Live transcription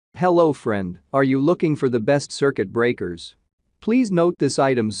Hello friend, are you looking for the best circuit breakers? Please note this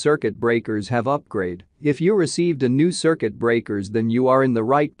item's circuit breakers have upgrade. If you received a new circuit breakers, then you are in the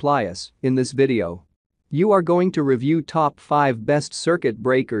right place. In this video, you are going to review top 5 best circuit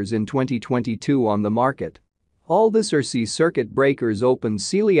breakers in 2022 on the market. All this RC circuit breakers open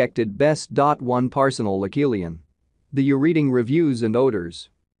selected best. 1 Personal Achillean. The you reading reviews and odors.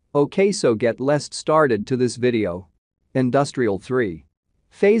 Okay, so get let's started to this video. Industrial 3.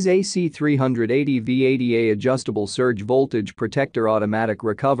 Phase AC 380 V80A adjustable surge voltage protector automatic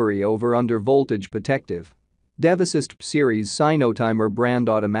recovery over under voltage Potective. Devassist series Sinotimer brand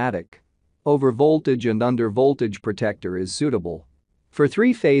automatic. Over voltage and under voltage protector is suitable for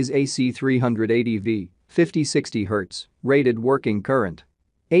 3-phase AC 380 V, 50-60 Hz, rated working current.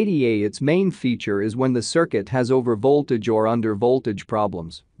 80A. Its main feature is when the circuit has over voltage or under voltage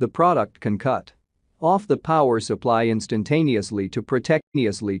problems, the product can cut off the power supply instantaneously to protect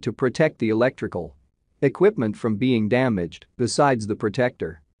the electrical equipment from being damaged. Besides, the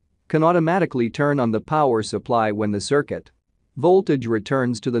protector can automatically turn on the power supply when the circuit voltage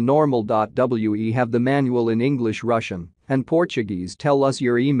returns to the normal. We have the manual in English, Russian, and Portuguese. Tell us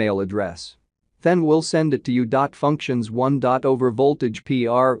your email address. Then we'll send it to you. Functions 1. Over voltage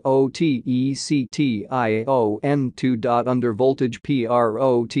protectation 2. Under voltage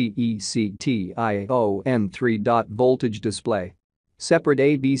protectation 3. Voltage display. Separate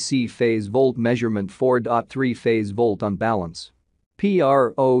ABC phase volt measurement 4. 3 phase volt unbalance.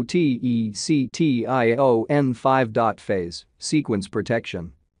 Protectation 5. Phase sequence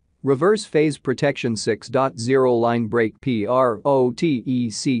protection. Reverse phase protection 6.0 line break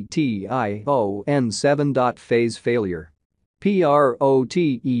protectation 7. Phase failure.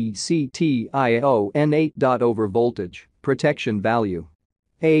 Protectation 8. Over voltage protection value.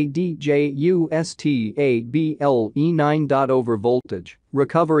 ADJUSTABLE 9. Over voltage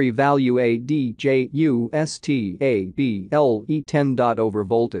recovery value. ADJUSTABLE 10. Over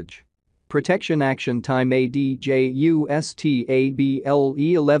voltage protection action time. ADJUSTABLE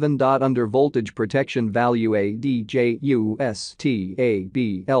 11. Under voltage protection value.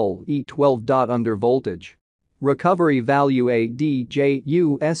 ADJUSTABLE 12. Under voltage recovery value.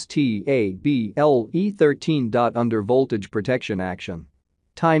 ADJUSTABLE 13. Under voltage protection action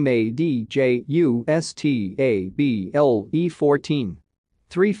time. ADJUSTABLE 14.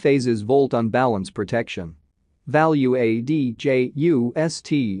 3 phases volt unbalance protection value.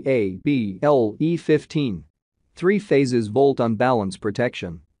 ADJUSTABLE 15. 3 phases volt unbalance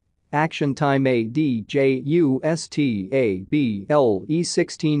protection action time. ADJUSTABLE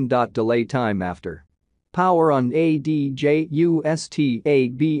 16. Delay time after power on.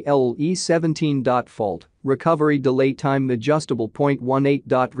 ADJUSTABLE 17. Fault recovery delay time adjustable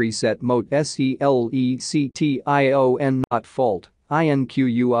 0.18. Reset mode SELECTION. Fault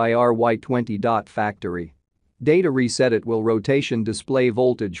INQUIRY 20. Factory data reset. It will rotation display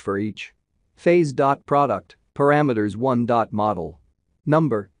voltage for each phase. Product parameters 1. Model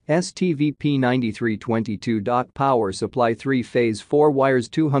number STVP9322. Power supply 3-phase 4 wires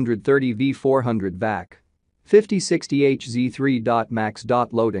 230 V 400 VAC 5060 HZ3. Max.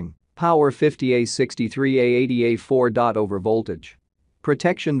 Loading power 50A63A 80A 4. Over voltage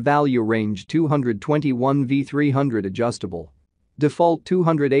protection value range 221 V 300 adjustable default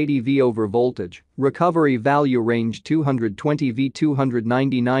 280 V. Over voltage recovery value range 220 V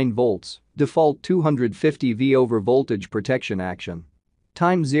 299 volts default 250 V. Over voltage protection action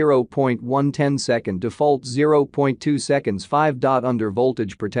time 0.110 second default 0.2 seconds 5. Under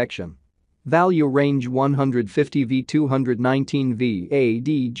voltage protection value range 150 V 219 V.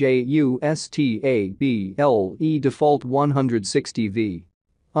 ADJUSTABLE default 160 V.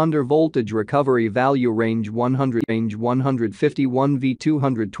 Under voltage recovery value range 151 V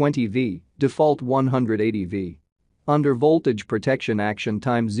 220 V, default 180 V. Under voltage protection action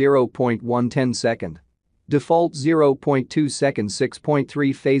time 0.110 second. Default 0.2 seconds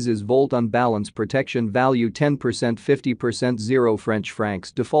 6.3 phases volt unbalance protection value 10% 50% 0 French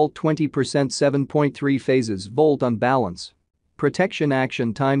francs default 20% 7.3 phases volt unbalance protection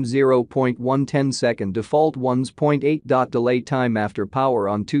action time 0.110 second default 1.8. Delay time after power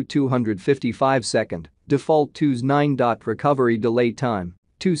on 255 second default 2's 9. Recovery delay time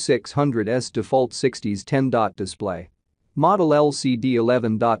 2600s default 60s 10. Display model LCD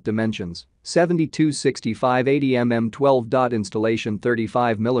 11. Dimensions 7265 80 mm 12. Installation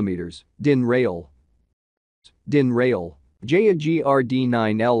 35 mm DIN rail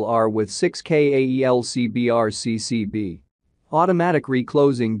JAGRD9LR with 6K ELCB RCCB automatic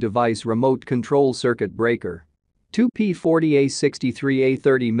reclosing device remote control circuit breaker 2P40A63A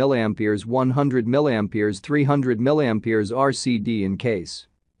 30 mA 100 mA 300 mA RCD in case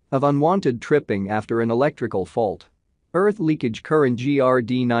of unwanted tripping after an electrical fault. Earth leakage current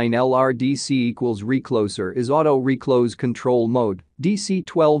GRD9LRDC equals Recloser is auto reclose control mode.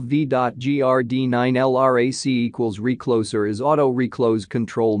 DC12V.GRD9LRAC equals Recloser is auto reclose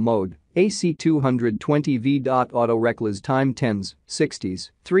control mode. AC220V. Auto reclose time 10s,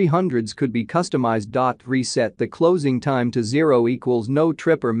 60s, 300s could be customized. Reset the closing time to 0 equals no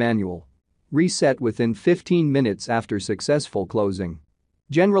tripper manual. Reset within 15 minutes after successful closing.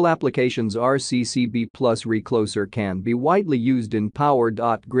 General applications RCCB plus Recloser can be widely used in power.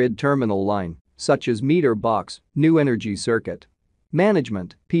 Grid terminal line, such as meter box, new energy circuit.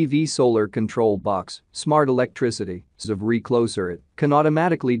 Management, PV solar control box, smart electricity, of Recloser it can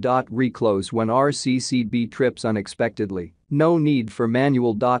automatically reclose when RCCB trips unexpectedly, no need for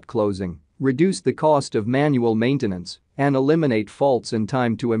manual closing, reduce the cost of manual maintenance, and eliminate faults in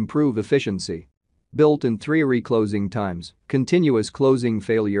time to improve efficiency. Built-in 3 reclosing times, continuous closing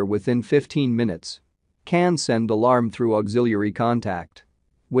failure within 15 minutes. Can send alarm through auxiliary contact.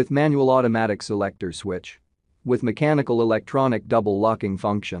 With manual automatic selector switch. With mechanical electronic double locking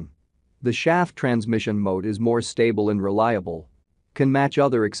function. The shaft transmission mode is more stable and reliable. Can match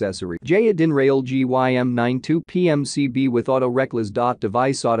other accessories. Jayadin Rail GYM92 PMCB with auto reclose.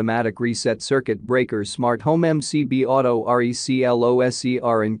 Device automatic reset circuit breaker smart home MCB auto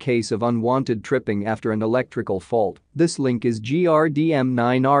RECLOSER in case of unwanted tripping after an electrical fault. This link is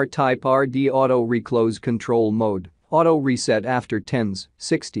GRDM9R type RD auto reclose control mode. Auto reset after 10s,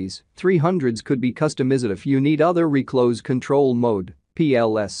 60s, 300s could be customized. If you need other reclose control mode,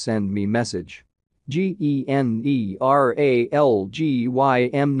 PLS send me message.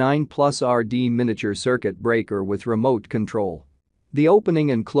 GENERALGYM9 plus RD miniature circuit breaker with remote control. The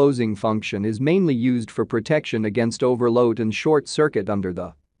opening and closing function is mainly used for protection against overload and short circuit under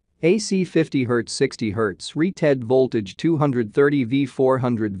the AC 50 Hz 60 Hz rated voltage 230V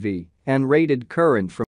 400V and rated current from